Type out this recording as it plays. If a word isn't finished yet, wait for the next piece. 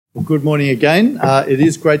Well, good morning again. It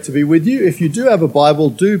is great to be with you. If you do have a Bible,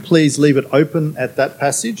 do please leave it open at that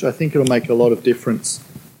passage. I think it'll make a lot of difference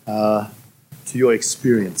to your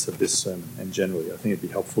experience of this sermon and generally. I think it'd be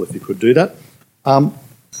helpful if you could do that.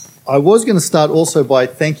 I was going to start also by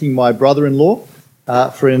thanking my brother-in-law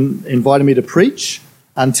for inviting me to preach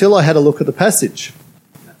until I had a look at the passage.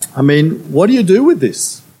 I mean, what do you do with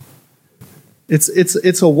this?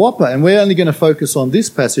 It's a whopper, and we're only going to focus on this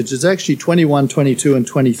passage. It's actually 21, 22, and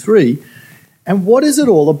 23. And what is it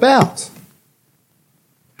all about?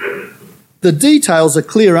 The details are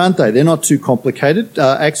clear, aren't they? They're not too complicated.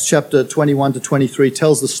 Acts chapter 21 to 23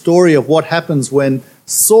 tells the story of what happens when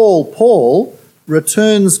Paul,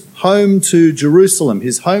 returns home to Jerusalem,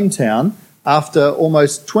 his hometown, after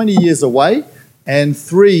almost 20 years away and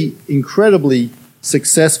 3 incredibly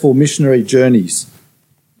successful missionary journeys.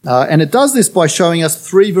 And it does this by showing us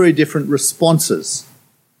 3 very different responses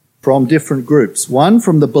from different groups. One,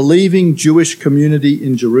 from the believing Jewish community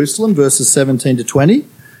in Jerusalem, verses 17 to 20.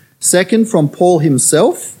 Second, from Paul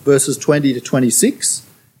himself, verses 20 to 26.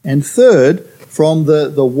 And third, from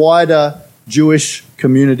the wider Jewish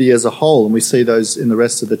community as a whole. And we see those in the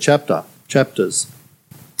rest of the chapters.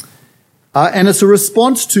 And it's a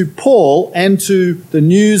response to Paul and to the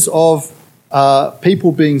news of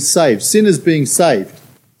people being saved, sinners being saved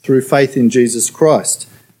through faith in Jesus Christ.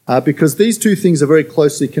 Because these two things are very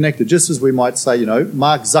closely connected. Just as we might say,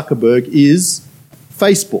 Mark Zuckerberg is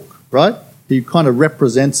Facebook, right? He kind of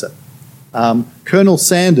represents it. Colonel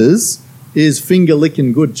Sanders is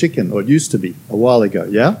finger-licking good chicken, or it used to be a while ago,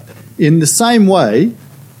 yeah? In the same way,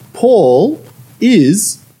 Paul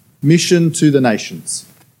is mission to the nations.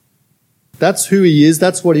 That's who he is.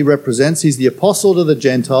 That's what he represents. He's the apostle to the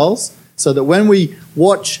Gentiles, so that when we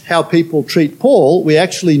watch how people treat Paul, we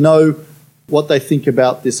actually know what they think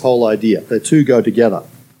about this whole idea. The two go together.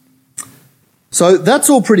 So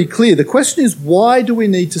that's all pretty clear. The question is, why do we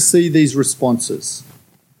need to see these responses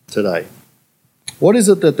today? What is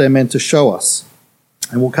it that they're meant to show us?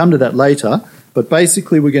 And we'll come to that later, but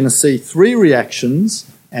basically we're going to see 3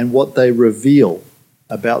 reactions and what they reveal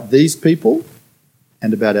about these people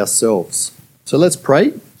and about ourselves. So let's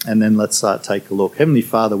pray. And then let's take a look. Heavenly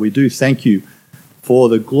Father, we do thank you for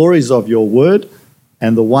the glories of your word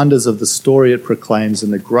and the wonders of the story it proclaims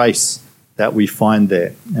and the grace that we find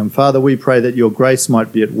there. And Father, we pray that your grace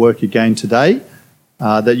might be at work again today,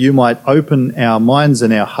 that you might open our minds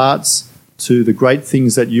and our hearts to the great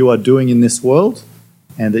things that you are doing in this world,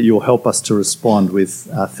 and that you'll help us to respond with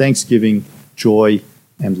thanksgiving, joy,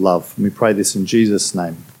 and love. And we pray this in Jesus'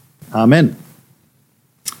 name. Amen.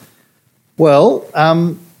 Well,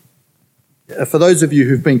 for those of you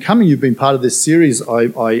who've been coming, you've been part of this series,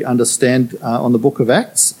 I understand, on the book of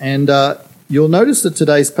Acts. And you'll notice that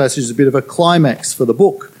today's passage is a bit of a climax for the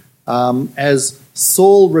book as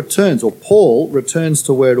Paul returns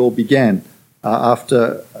to where it all began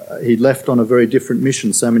after he left on a very different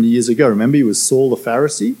mission so many years ago. Remember, he was Saul the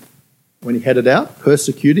Pharisee when he headed out,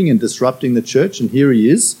 persecuting and disrupting the church. And here he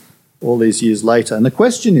is all these years later. And the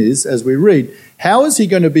question is, as we read, how is he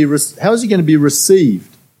going to be received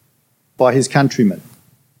by his countrymen?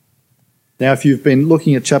 Now, if you've been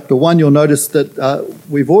looking at chapter 1, you'll notice that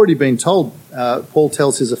we've already been told, Paul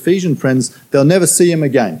tells his Ephesian friends, they'll never see him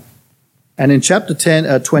again. And in chapter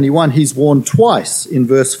 21, he's warned twice in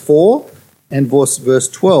verse 4 and verse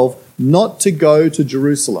 12 not to go to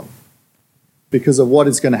Jerusalem because of what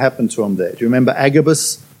is going to happen to him there. Do you remember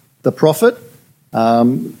Agabus the prophet?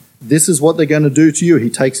 This is what they're going to do to you.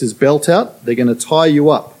 He takes his belt out. They're going to tie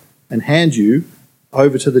you up and hand you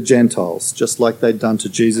over to the Gentiles, just like they'd done to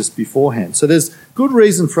Jesus beforehand. So there's good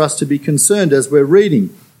reason for us to be concerned as we're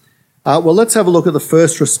reading. Well, let's have a look at the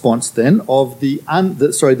first response then of the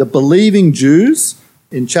believing Jews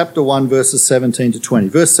in chapter 1, verses 17 to 20.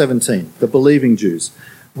 Verse 17, the believing Jews.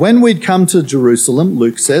 When we'd come to Jerusalem,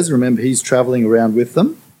 Luke says, remember he's traveling around with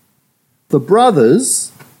them, the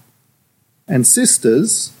brothers and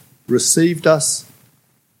sisters received us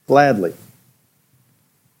gladly.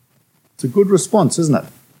 It's a good response, isn't it?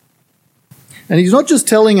 And he's not just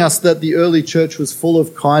telling us that the early church was full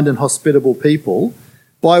of kind and hospitable people.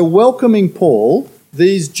 By welcoming Paul,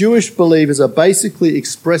 these Jewish believers are basically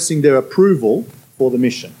expressing their approval for the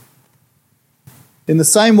mission. In the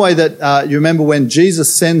same way that you remember when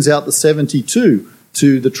Jesus sends out the 72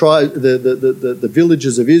 to the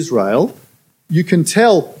villages of Israel, you can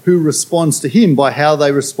tell who responds to him by how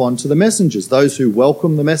they respond to the messengers. Those who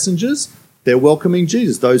welcome the messengers, they're welcoming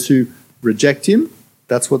Jesus. Those who reject him,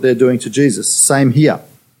 that's what they're doing to Jesus. Same here.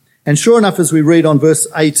 And sure enough, as we read on verse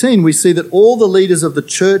 18, we see that all the leaders of the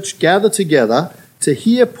church gather together to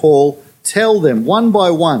hear Paul tell them one by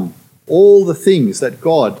one all the things that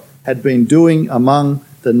God had been doing among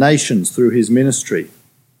the nations through his ministry.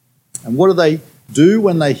 And what do they do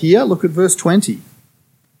when they hear? Look at verse 20.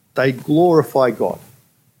 They glorify God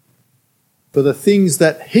for the things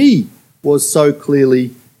that he was so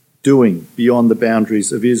clearly doing beyond the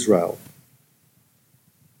boundaries of Israel.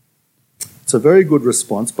 It's a very good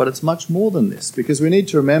response, but it's much more than this, because we need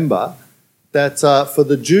to remember that for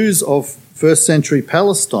the Jews of first century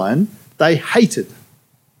Palestine, they hated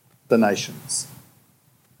the nations.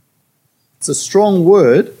 It's a strong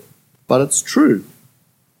word, but it's true.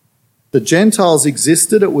 The Gentiles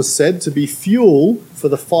existed, it was said, to be fuel for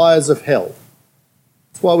the fires of hell.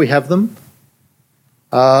 That's why we have them.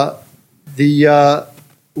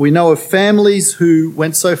 We know of families who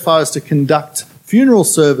went so far as to conduct funeral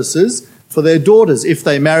services for their daughters if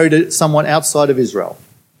they married someone outside of Israel,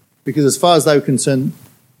 because as far as they were concerned,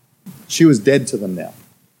 she was dead to them now.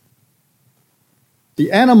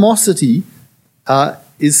 The animosity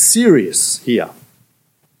is serious here.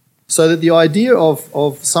 So that the idea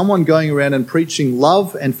of someone going around and preaching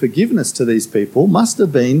love and forgiveness to these people must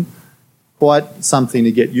have been quite something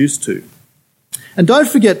to get used to. And don't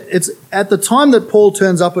forget, it's at the time that Paul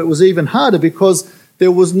turns up, it was even harder, because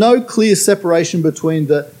there was no clear separation between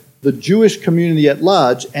the Jewish community at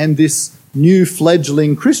large and this new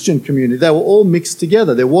fledgling Christian community. They were all mixed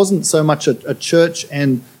together. There wasn't so much a church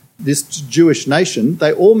and this Jewish nation.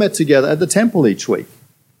 They all met together at the temple each week.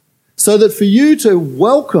 So that for you to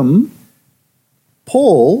welcome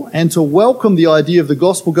Paul and to welcome the idea of the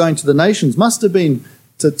gospel going to the nations must have been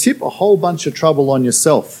to tip a whole bunch of trouble on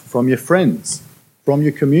yourself from your friends, from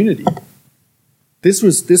your community. This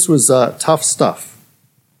was tough stuff.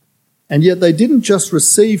 And yet they didn't just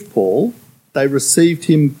receive Paul, they received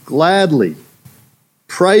him gladly,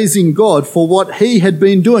 praising God for what he had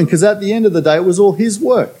been doing, because at the end of the day it was all his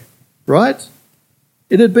work, right?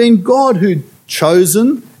 It had been God who'd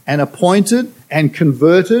chosen and appointed and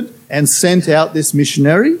converted and sent out this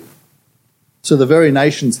missionary to the very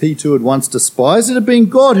nations he too had once despised. It had been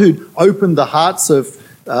God who'd opened the hearts of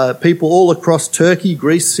people all across Turkey,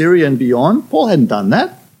 Greece, Syria and beyond. Paul hadn't done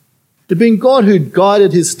that. It had been God who'd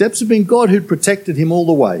guided his steps. It had been God who'd protected him all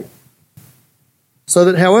the way. So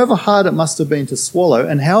that however hard it must have been to swallow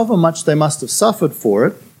and however much they must have suffered for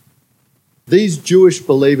it, these Jewish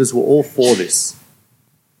believers were all for this.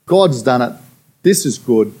 God's done it. This is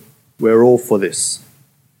good. We're all for this.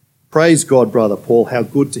 Praise God, Brother Paul. How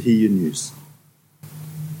good to hear your news.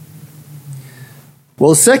 Well,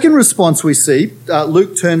 the second response we see,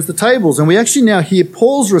 Luke turns the tables, and we actually now hear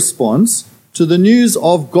Paul's response to the news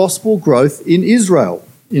of gospel growth in Israel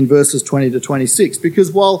in verses 20 to 26.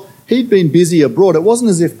 Because while he'd been busy abroad, it wasn't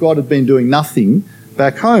as if God had been doing nothing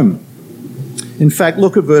back home. In fact,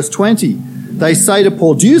 look at verse 20. They say to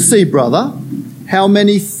Paul, "Do you see, brother, how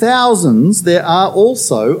many thousands there are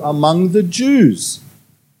also among the Jews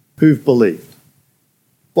who've believed?"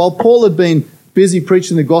 While Paul had been busy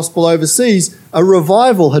preaching the gospel overseas, a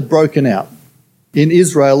revival had broken out in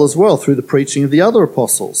Israel as well through the preaching of the other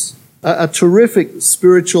apostles. A terrific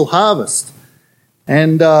spiritual harvest.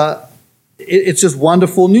 And it's just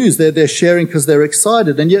wonderful news. They're sharing because they're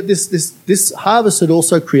excited. And yet this harvest had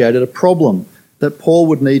also created a problem that Paul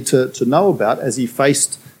would need to know about as he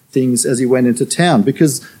faced things as he went into town.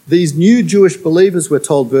 Because these new Jewish believers, we're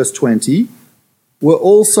told, verse 20, were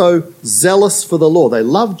also zealous for the law. They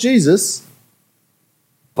loved Jesus,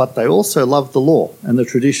 but they also loved the law and the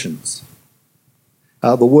traditions.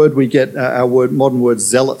 The word we get our modern word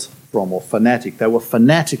zealot from, or fanatic. They were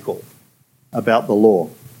fanatical about the law.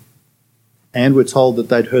 And we're told that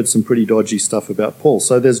they'd heard some pretty dodgy stuff about Paul.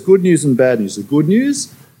 So there's good news and bad news. The good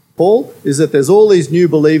news, Paul, is that there's all these new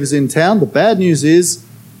believers in town. The bad news is,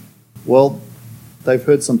 well, they've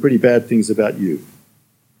heard some pretty bad things about you.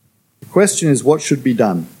 The question is, what should be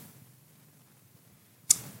done?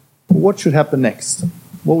 What should happen next?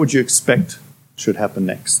 What would you expect should happen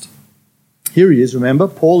next? Here he is, remember,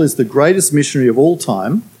 Paul is the greatest missionary of all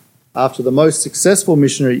time. After the most successful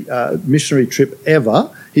missionary trip ever,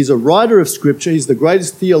 he's a writer of Scripture, he's the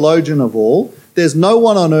greatest theologian of all. There's no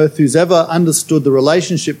one on earth who's ever understood the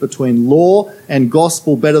relationship between law and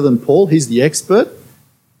gospel better than Paul. He's the expert,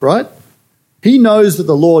 right? He knows that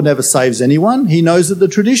the law never saves anyone. He knows that the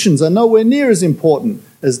traditions are nowhere near as important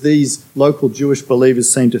as these local Jewish believers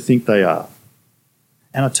seem to think they are.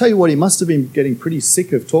 And I tell you what, he must have been getting pretty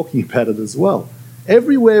sick of talking about it as well.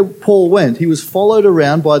 Everywhere Paul went, he was followed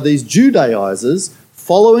around by these Judaizers,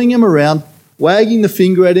 following him around, wagging the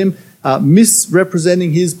finger at him,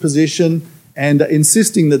 misrepresenting his position, and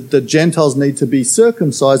insisting that the Gentiles need to be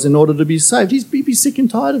circumcised in order to be saved. He'd be sick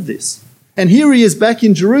and tired of this. And here he is back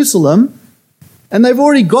in Jerusalem, And they've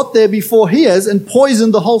already got there before he has and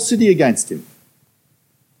poisoned the whole city against him.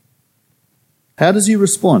 How does he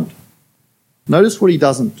respond? Notice what he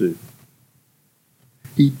doesn't do.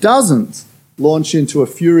 He doesn't launch into a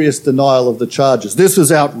furious denial of the charges. This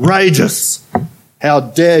is outrageous. How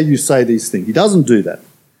dare you say these things? He doesn't do that.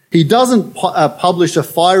 He doesn't publish a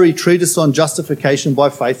fiery treatise on justification by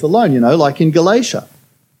faith alone, like in Galatia.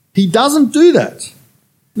 He doesn't do that.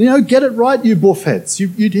 Get it right, you buffheads.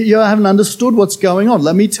 You haven't understood what's going on.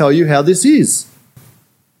 Let me tell you how this is.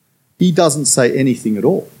 He doesn't say anything at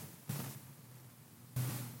all.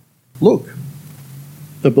 Look,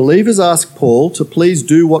 the believers ask Paul to please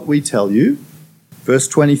do what we tell you, verse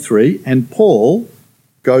 23, and Paul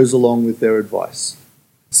goes along with their advice.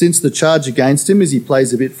 Since the charge against him is he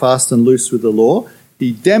plays a bit fast and loose with the law,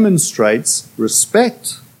 he demonstrates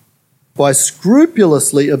respect by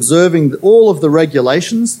scrupulously observing all of the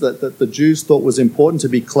regulations that the Jews thought was important to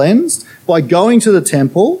be cleansed, by going to the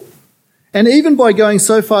temple, and even by going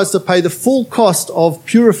so far as to pay the full cost of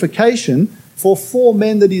purification for 4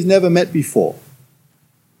 men that he's never met before.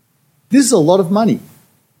 This is a lot of money.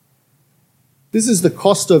 This is the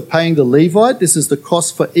cost of paying the Levite. This is the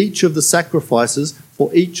cost for each of the sacrifices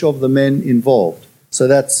for each of the men involved. So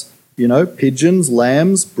that's, pigeons,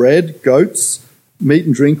 lambs, bread, goats, meat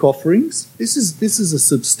and drink offerings. This is a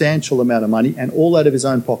substantial amount of money, and all out of his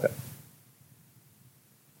own pocket.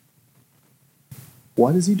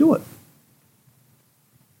 Why does he do it?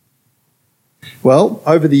 Well,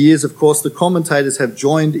 over the years, of course, the commentators have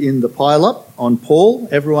joined in the pile-up on Paul.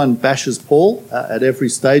 Everyone bashes Paul at every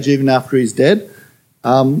stage, even after he's dead.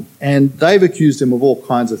 And they've accused him of all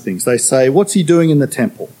kinds of things. They say, what's he doing in the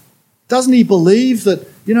temple? Doesn't he believe that,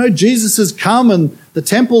 Jesus has come and the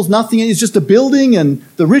temple's nothing, it's just a building, and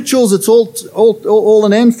the rituals, it's all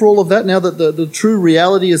an end for all of that now that the true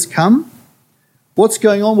reality has come? What's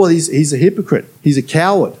going on? Well, he's a hypocrite. He's a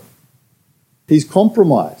coward. He's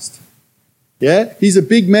compromised. Yeah, he's a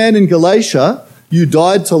big man in Galatia. You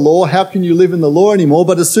died to law. How can you live in the law anymore?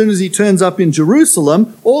 But as soon as he turns up in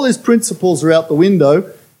Jerusalem, all his principles are out the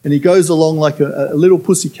window, and he goes along like a little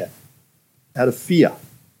pussycat out of fear.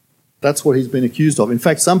 That's what he's been accused of. In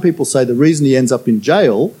fact, some people say the reason he ends up in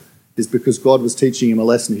jail is because God was teaching him a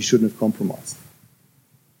lesson he shouldn't have compromised.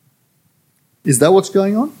 Is that what's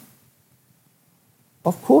going on?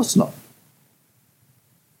 Of course not.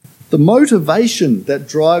 The motivation that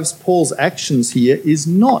drives Paul's actions here is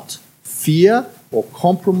not fear or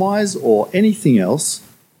compromise or anything else.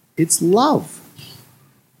 It's love.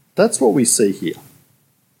 That's what we see here.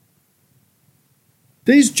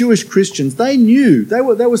 These Jewish Christians, they knew, they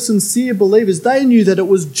were sincere believers. They knew that it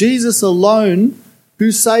was Jesus alone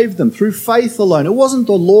who saved them, through faith alone. It wasn't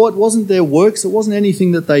the law, it wasn't their works, it wasn't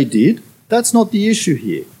anything that they did. That's not the issue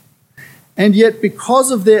here. And yet, because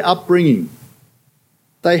of their upbringing,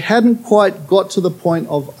 they hadn't quite got to the point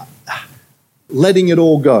of letting it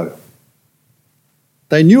all go.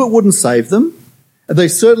 They knew it wouldn't save them, and they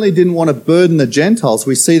certainly didn't want to burden the Gentiles.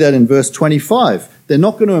 We see that in verse 25. They're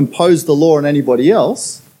not going to impose the law on anybody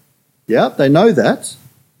else. Yeah, they know that.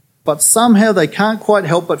 But somehow they can't quite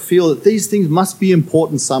help but feel that these things must be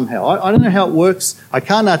important somehow. I don't know how it works. I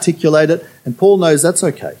can't articulate it. And Paul knows that's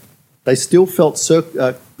okay. They still felt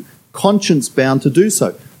conscience bound to do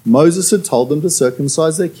so. Moses had told them to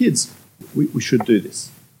circumcise their kids. We should do this.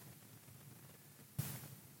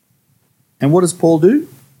 And what does Paul do?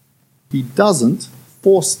 He doesn't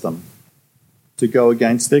force them to go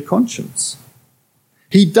against their conscience.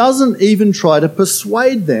 He doesn't even try to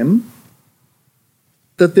persuade them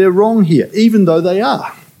that they're wrong here, even though they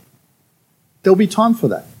are. There'll be time for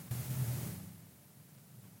that.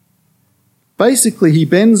 Basically, he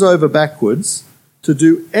bends over backwards to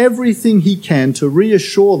do everything he can to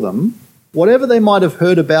reassure them, whatever they might have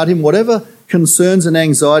heard about him, whatever concerns and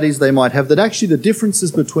anxieties they might have, that actually the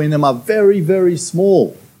differences between them are very, very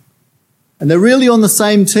small. And they're really on the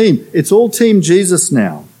same team. It's all Team Jesus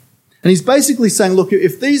now. And he's basically saying, look,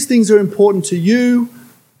 if these things are important to you,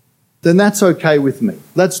 then that's okay with me.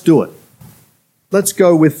 Let's do it. Let's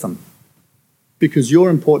go with them because you're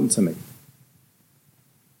important to me.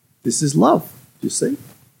 This is love, you see?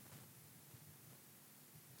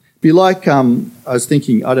 Be like, I was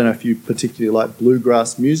thinking, I don't know if you particularly like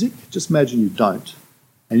bluegrass music. Just imagine you don't.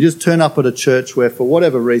 And you just turn up at a church where, for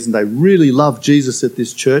whatever reason, they really love Jesus at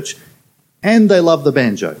this church and they love the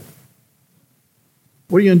banjo.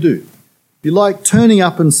 What are you going to do? Be like turning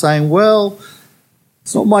up and saying, well,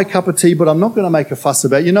 it's not my cup of tea, but I'm not going to make a fuss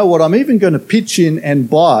about it. You know what? I'm even going to pitch in and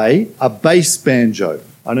buy a bass banjo.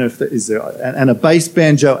 I don't know if that is there, and a bass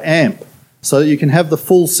banjo amp, so that you can have the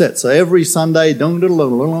full set. So every Sunday,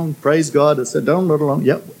 praise God, I said,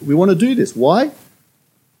 yep, we want to do this. Why?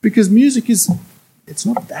 Because music it's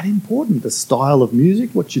not that important, the style of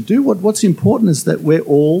music, what you do. What's important is that we're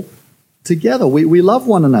all together. We love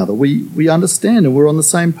one another. We understand and we're on the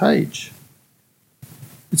same page.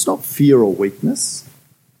 It's not fear or weakness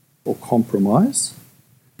or compromise.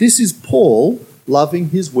 This is Paul loving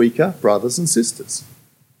his weaker brothers and sisters.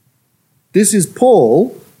 This is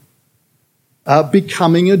Paul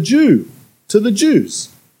becoming a Jew to the Jews.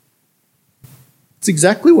 It's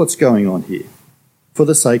exactly what's going on here for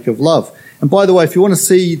the sake of love. And by the way, if you want to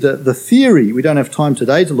see the theory, we don't have time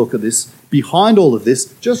today to look at this, behind all of this,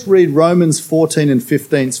 just read Romans 14 and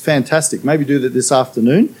 15. It's fantastic. Maybe do that this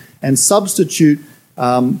afternoon and substitute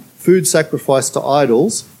food sacrifice to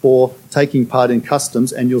idols for taking part in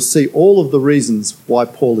customs, and you'll see all of the reasons why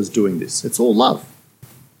Paul is doing this. It's all love.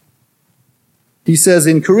 He says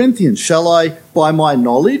in Corinthians, shall I, by my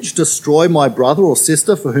knowledge, destroy my brother or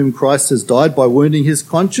sister for whom Christ has died by wounding his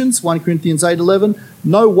conscience? 1 Corinthians 8:11.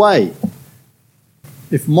 No way.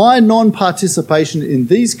 If my non-participation in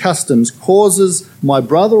these customs causes my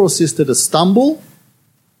brother or sister to stumble,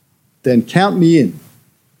 then count me in.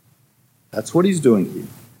 That's what he's doing here.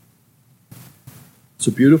 It's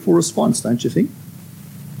a beautiful response, don't you think?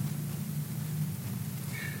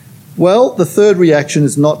 Well, the third reaction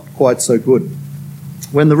is not quite so good.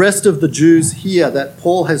 When the rest of the Jews hear that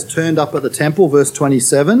Paul has turned up at the temple, verse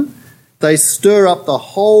 27, they stir up the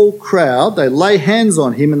whole crowd, they lay hands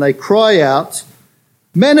on him and they cry out,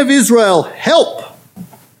 "Men of Israel, help!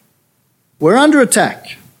 We're under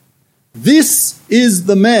attack. This is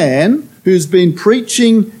the man who's been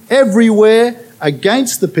preaching everywhere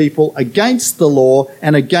against the people, against the law,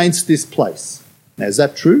 and against this place." Now, is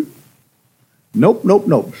that true? Nope.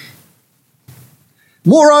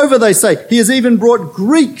 Moreover, they say, he has even brought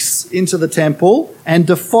Greeks into the temple and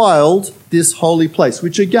defiled this holy place,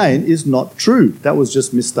 which again is not true. That was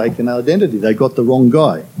just mistaken identity. They got the wrong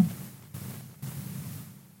guy.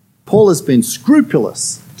 Paul has been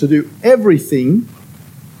scrupulous to do everything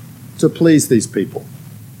to please these people.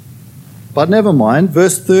 But never mind,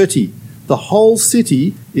 verse 30, the whole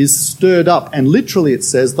city is stirred up, and literally it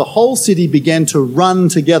says the whole city began to run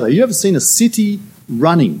together. You ever seen a city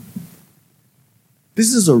running?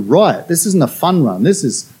 This is a riot. This isn't a fun run. This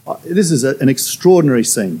is an extraordinary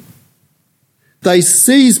scene. They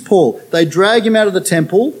seize Paul. They drag him out of the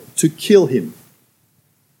temple to kill him.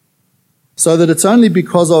 So that it's only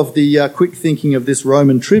because of the quick thinking of this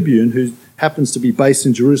Roman tribune, who happens to be based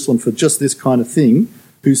in Jerusalem for just this kind of thing,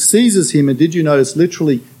 who seizes him and, did you notice,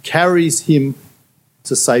 literally carries him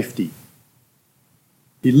to safety.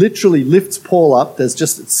 He literally lifts Paul up.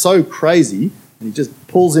 It's so crazy. And he just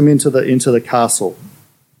pulls him into the castle,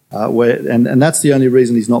 and that's the only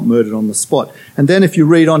reason he's not murdered on the spot. And then if you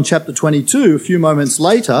read on chapter 22, a few moments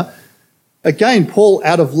later, again, Paul,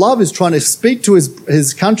 out of love, is trying to speak to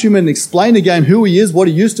his countrymen and explain again who he is, what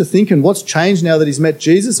he used to think, and what's changed now that he's met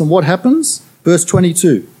Jesus. And what happens? Verse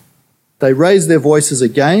 22. They raise their voices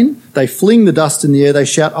again. They fling the dust in the air. They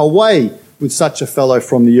shout, "Away with such a fellow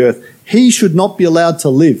from the earth. He should not be allowed to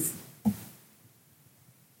live."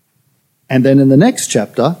 And then in the next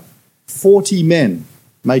chapter, 40 men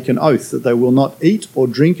make an oath that they will not eat or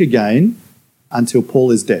drink again until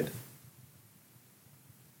Paul is dead.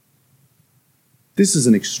 This is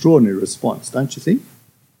an extraordinary response, don't you think?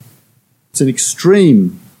 It's an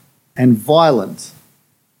extreme and violent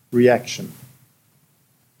reaction.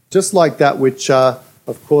 Just like that which,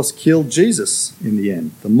 of course, killed Jesus in the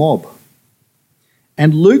end, the mob.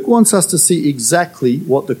 And Luke wants us to see exactly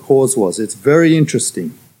what the cause was. It's very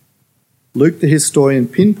interesting. Luke, the historian,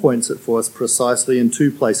 pinpoints it for us precisely in two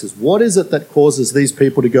places. What is it that causes these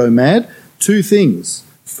people to go mad? Two things.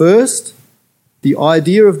 First, the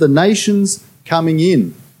idea of the nations coming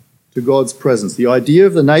in to God's presence. The idea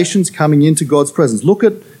of the nations coming into God's presence. Look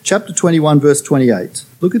at chapter 21, verse 28.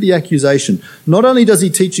 Look at the accusation. Not only does he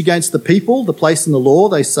teach against the people, the place in the law,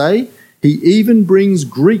 they say, he even brings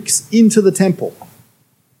Greeks into the temple.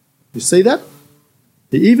 You see that?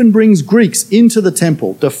 He even brings Greeks into the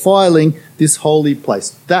temple, defiling this holy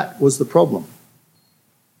place. That was the problem.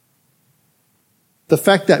 The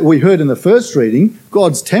fact that we heard in the first reading,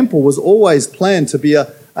 God's temple was always planned to be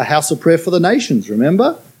a house of prayer for the nations,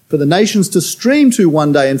 remember? For the nations to stream to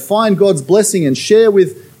one day and find God's blessing and share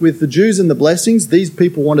with the Jews in the blessings. These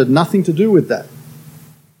people wanted nothing to do with that.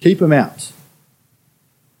 Keep them out.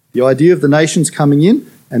 The idea of the nations coming in.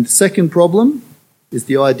 And the second problem is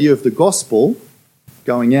the idea of the gospel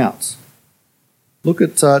going out. Look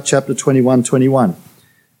at chapter 21.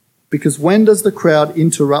 Because when does the crowd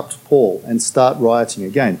interrupt Paul and start rioting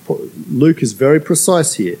again? Luke is very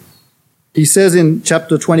precise here. He says in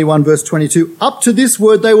chapter 21, verse 22, up to this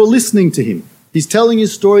word they were listening to him. He's telling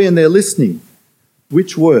his story and they're listening.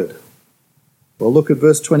 Which word? Well, look at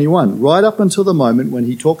verse 21. Right up until the moment when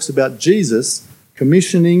he talks about Jesus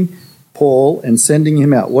commissioning Paul and sending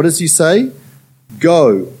him out. What does he say?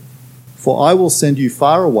 Go, for I will send you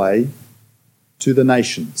far away to the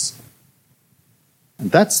nations. And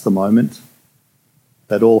that's the moment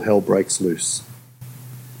that all hell breaks loose.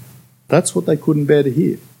 That's what they couldn't bear to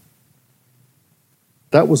hear.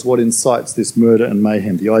 That was what incites this murder and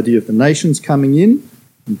mayhem. The idea of the nations coming in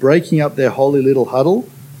and breaking up their holy little huddle.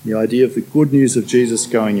 The idea of the good news of Jesus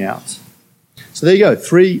going out. So there you go,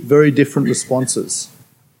 3 very different responses.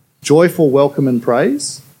 Joyful welcome and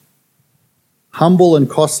praise, humble and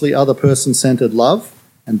costly other person-centered love,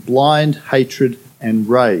 and blind hatred and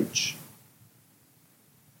rage.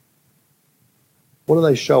 What do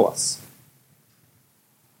they show us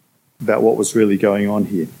about what was really going on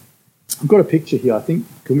here? I've got a picture here, I think.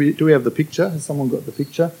 Do we have the picture? Has someone got the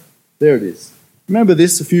picture? There it is. Remember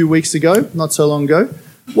this a few weeks ago, not so long ago?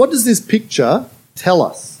 What does this picture tell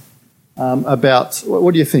us about,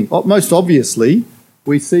 what do you think? Most obviously,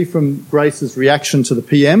 we see from Grace's reaction to the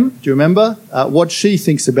PM, do you remember? What she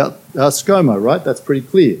thinks about ScoMo, right? That's pretty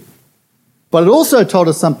clear. But it also told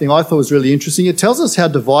us something I thought was really interesting. It tells us how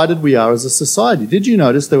divided we are as a society. Did you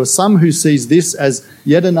notice there were some who sees this as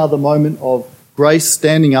yet another moment of Grace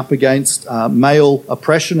standing up against male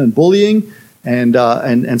oppression and bullying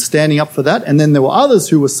and standing up for that? And then there were others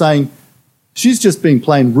who were saying, she's just being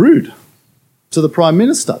plain rude to the Prime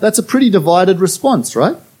Minister. That's a pretty divided response,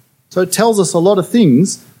 right? So it tells us a lot of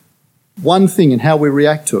things, one thing, and how we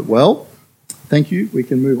react to it. Well, thank you. We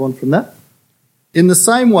can move on from that. In the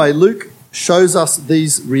same way, Luke shows us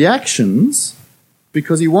these reactions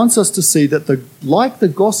because he wants us to see that, like the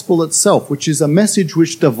gospel itself, which is a message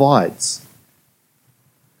which divides,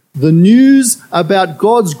 the news about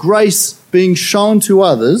God's grace being shown to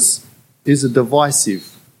others is a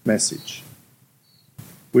divisive message,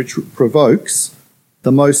 which provokes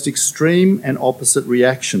the most extreme and opposite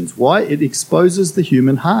reactions. Why? It exposes the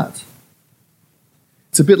human heart.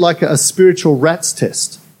 It's a bit like a spiritual rat's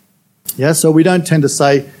test. Yeah, so we don't tend to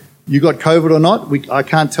say, you got COVID or not? I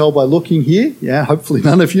can't tell by looking here. Yeah, hopefully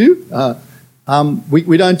none of you.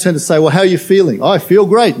 We don't tend to say, well, how are you feeling? Oh, I feel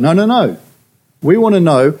great. No. We want to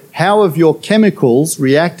know, how have your chemicals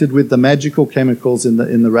reacted with the magical chemicals in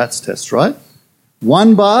the rat's test, right?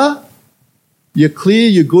 1 bar, you're clear,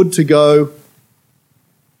 you're good to go,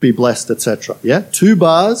 be blessed, etc. Yeah? 2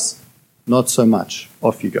 bars, not so much.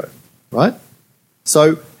 Off you go, right?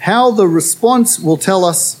 So how the response will tell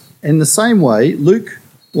us in the same way, Luke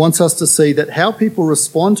wants us to see that how people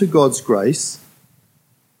respond to God's grace,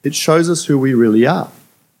 it shows us who we really are.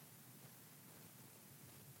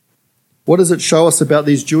 What does it show us about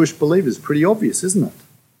these Jewish believers? Pretty obvious, isn't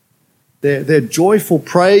it? Their joyful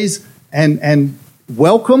praise and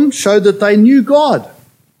welcome showed that they knew God,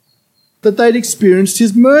 that they'd experienced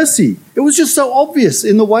his mercy. It was just so obvious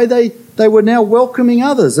in the way they were now welcoming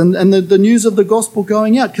others and the news of the gospel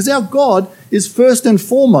going out, because our God is first and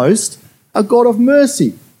foremost a God of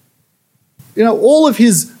mercy. You know, all of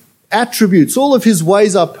his attributes, all of his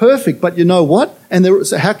ways are perfect, but you know what?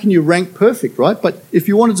 So how can you rank perfect, right? But if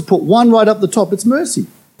you wanted to put one right up the top, it's mercy.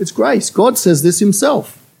 It's grace. God says this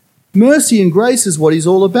himself. Mercy and grace is what he's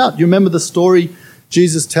all about. You remember the story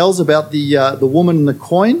Jesus tells about the woman and the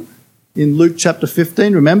coin in Luke chapter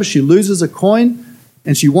 15? Remember, she loses a coin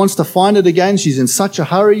and she wants to find it again. She's in such a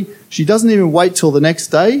hurry. She doesn't even wait till the next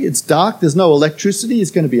day. It's dark. There's no electricity.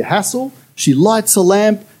 It's going to be a hassle. She lights a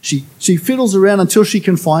lamp. She fiddles around until she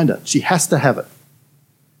can find it. She has to have it.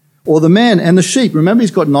 Or the man and the sheep. Remember,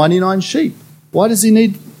 he's got 99 sheep. Why does he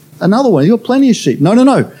need another one? He's got plenty of sheep.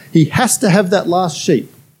 No. He has to have that last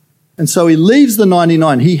sheep. And so he leaves the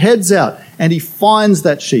 99. He heads out and he finds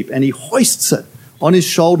that sheep and he hoists it on his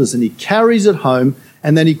shoulders and he carries it home,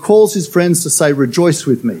 and then he calls his friends to say, rejoice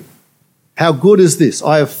with me. How good is this?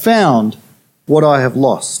 I have found what I have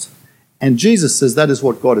lost. And Jesus says that is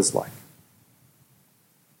what God is like.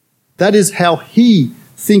 That is how he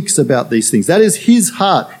thinks about these things. That is his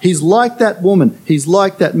heart. He's like that woman. He's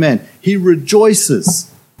like that man. He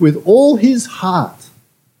rejoices with all his heart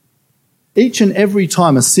each and every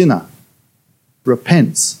time a sinner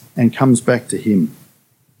repents and comes back to him.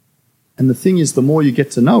 And the thing is, the more you get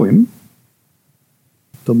to know him,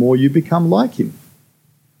 the more you become like him.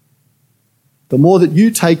 The more that you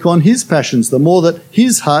take on his passions, the more that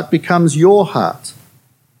his heart becomes your heart.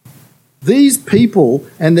 These people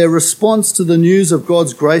and their response to the news of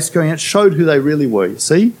God's grace going out showed who they really were. You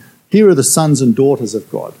see, here are the sons and daughters of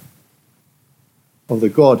God, of the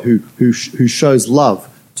God who shows love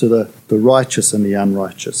to the righteous and the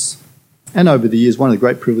unrighteous. And over the years, one of the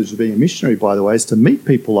great privileges of being a missionary, by the way, is to meet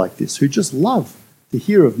people like this who just love to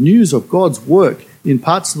hear of news of God's work in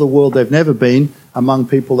parts of the world they've never been, among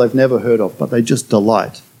people they've never heard of, but they just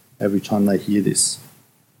delight every time they hear this.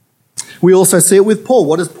 We also see it with Paul.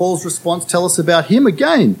 What does Paul's response tell us about him?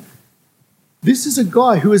 Again, this is a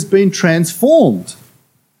guy who has been transformed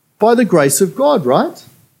by the grace of God, right?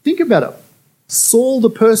 Think about it. Saul the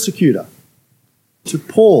persecutor to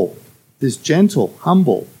Paul, this gentle,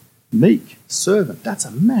 humble, meek servant. That's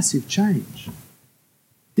a massive change.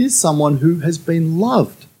 Here's someone who has been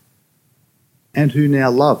loved and who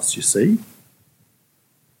now loves, you see.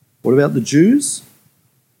 What about the Jews?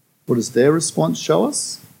 What does their response show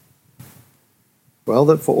us? Well,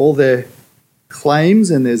 that for all their claims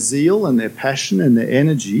and their zeal and their passion and their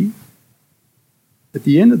energy, at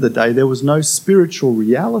the end of the day, there was no spiritual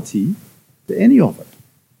reality to any of it.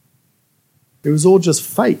 It was all just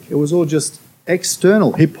fake. It was all just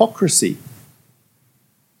external hypocrisy.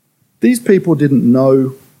 These people didn't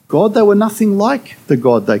know God. They were nothing like the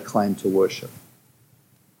God they claimed to worship.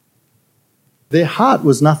 Their heart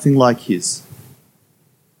was nothing like his.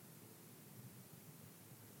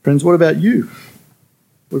 Friends, what about you?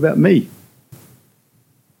 What about me?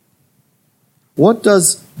 What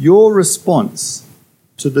does your response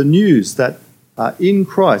to the news that in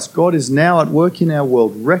Christ, God is now at work in our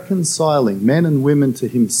world, reconciling men and women to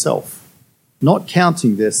himself, not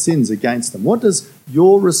counting their sins against them? What does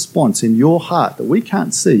your response in your heart that we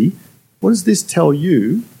can't see, what does this tell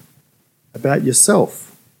you about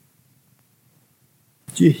yourself?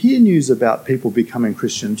 Do you hear news about people becoming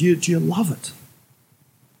Christian? Do you love it?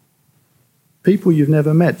 People you've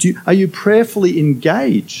never met. Are you prayerfully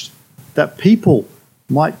engaged that people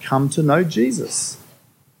might come to know Jesus?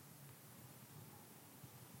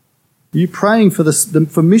 Are you praying for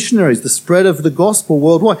missionaries, the spread of the gospel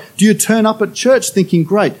worldwide? Do you turn up at church thinking,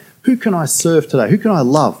 great, who can I serve today? Who can I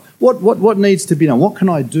love? What needs to be done? What can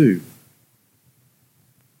I do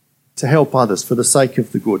to help others for the sake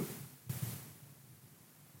of the good?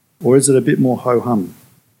 Or is it a bit more ho-hum?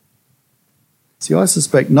 See, I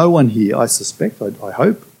suspect no one here, I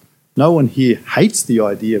hope, no one here hates the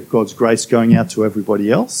idea of God's grace going out to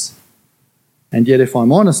everybody else. And yet, if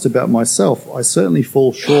I'm honest about myself, I certainly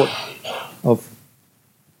fall short of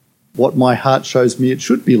what my heart shows me it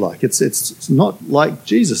should be like. It's not like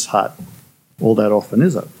Jesus' heart all that often,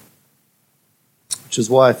 is it? Which is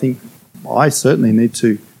why I think I certainly need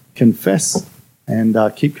to confess and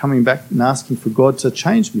keep coming back and asking for God to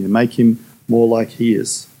change me and make him more like he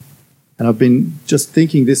is. And I've been just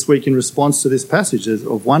thinking this week in response to this passage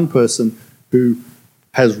of one person who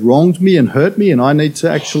has wronged me and hurt me, and I need to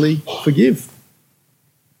actually forgive.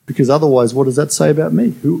 Because otherwise, what does that say about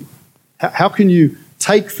me? How can you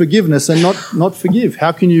take forgiveness and not forgive?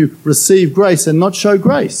 How can you receive grace and not show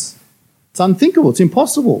grace? It's unthinkable. It's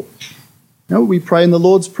impossible. You know, we pray in the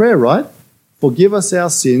Lord's Prayer, right? Forgive us our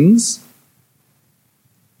sins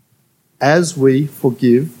as we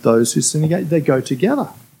forgive those who sin against us. They go together.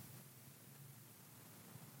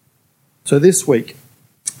 So this week,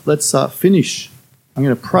 let's finish. I'm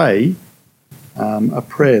going to pray a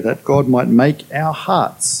prayer that God might make our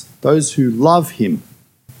hearts, those who love him,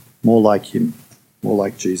 more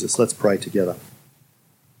like Jesus. Let's pray together.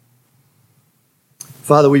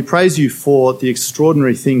 Father, we praise you for the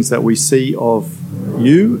extraordinary things that we see of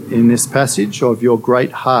you in this passage, of your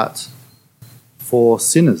great heart for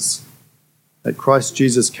sinners, that Christ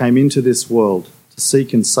Jesus came into this world to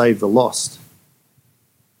seek and save the lost.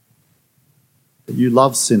 That you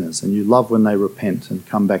love sinners and you love when they repent and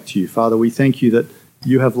come back to you. Father, we thank you that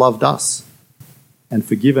you have loved us and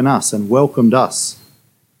forgiven us and welcomed us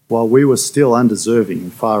while we were still undeserving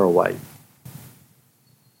and far away.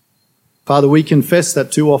 Father, we confess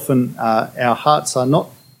that too often our hearts are not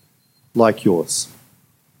like yours.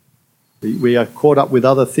 We are caught up with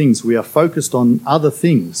other things. We are focused on other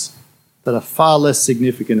things that are far less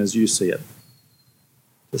significant as you see it.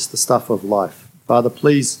 Just the stuff of life. Father,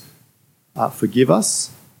 please forgive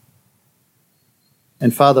us.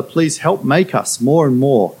 And Father, please help make us more and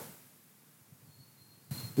more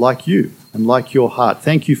like you and like your heart.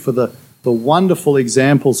 Thank you for the wonderful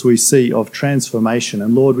examples we see of transformation.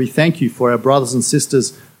 And Lord, we thank you for our brothers and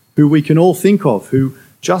sisters who we can all think of, who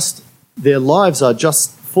just, their lives are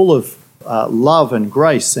just full of love and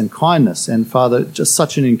grace and kindness. And Father, just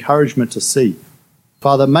such an encouragement to see.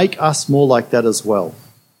 Father, make us more like that as well.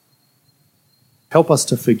 Help us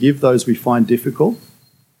to forgive those we find difficult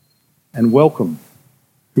and welcome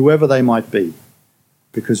whoever they might be,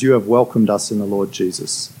 because you have welcomed us in the Lord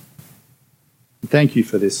Jesus. And thank you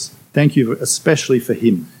for this. Thank you especially for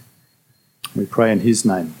him. We pray in his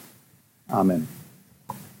name. Amen.